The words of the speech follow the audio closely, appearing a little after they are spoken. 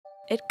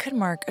It could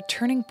mark a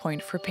turning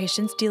point for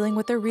patients dealing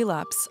with a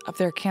relapse of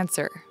their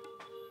cancer.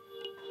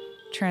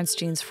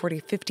 Transgene's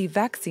 40/50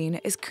 vaccine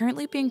is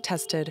currently being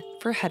tested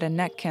for head and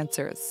neck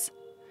cancers.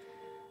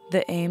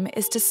 The aim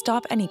is to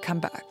stop any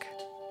comeback.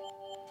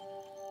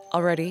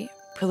 Already,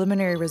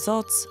 preliminary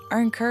results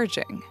are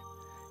encouraging.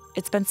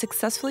 It's been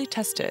successfully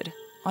tested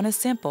on a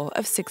sample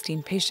of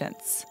 16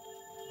 patients.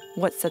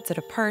 What sets it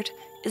apart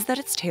is that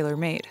it's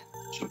tailor-made.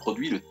 Ce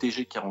produit, le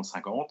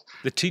TG4050,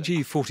 The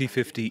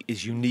TG4050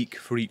 is unique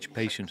for each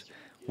patient.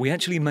 We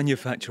actually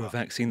manufacture a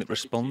vaccine that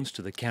responds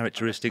to the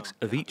characteristics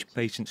of each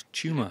patient's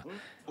tumour.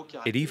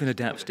 It even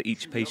adapts to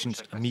each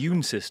patient's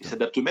immune system.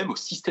 s'adapte même au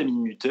système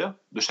immunitaire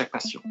de chaque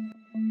patient.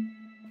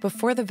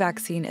 Before the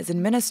vaccine is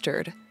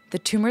administered, the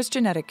tumor's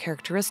genetic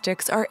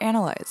characteristics are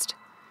analyzed.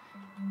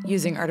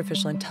 Using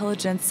artificial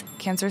intelligence,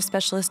 cancer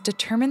specialists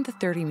determine the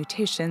 30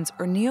 mutations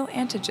or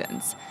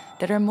neoantigens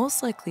that are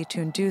most likely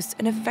to induce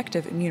an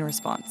effective immune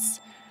response,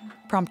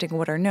 prompting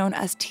what are known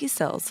as T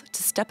cells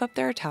to step up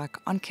their attack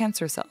on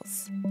cancer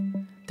cells.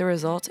 The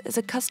result is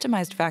a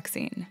customized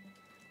vaccine.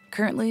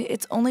 Currently,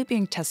 it's only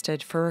being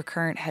tested for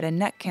recurrent head and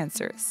neck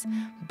cancers,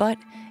 but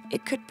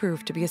it could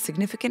prove to be a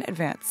significant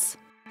advance.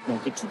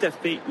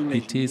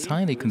 It is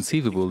highly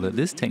conceivable that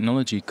this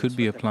technology could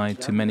be applied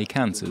to many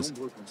cancers,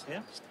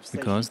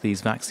 because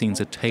these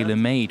vaccines are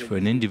tailor-made for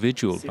an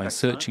individual by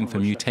searching for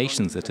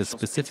mutations that are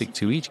specific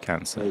to each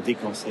cancer.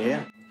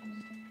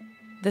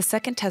 The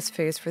second test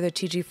phase for the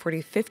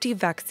TG4050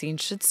 vaccine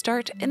should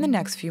start in the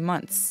next few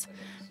months,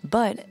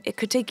 but it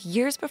could take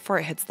years before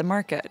it hits the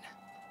market.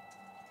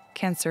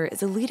 Cancer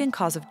is a leading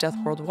cause of death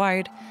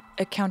worldwide,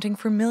 accounting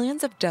for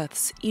millions of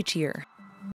deaths each year.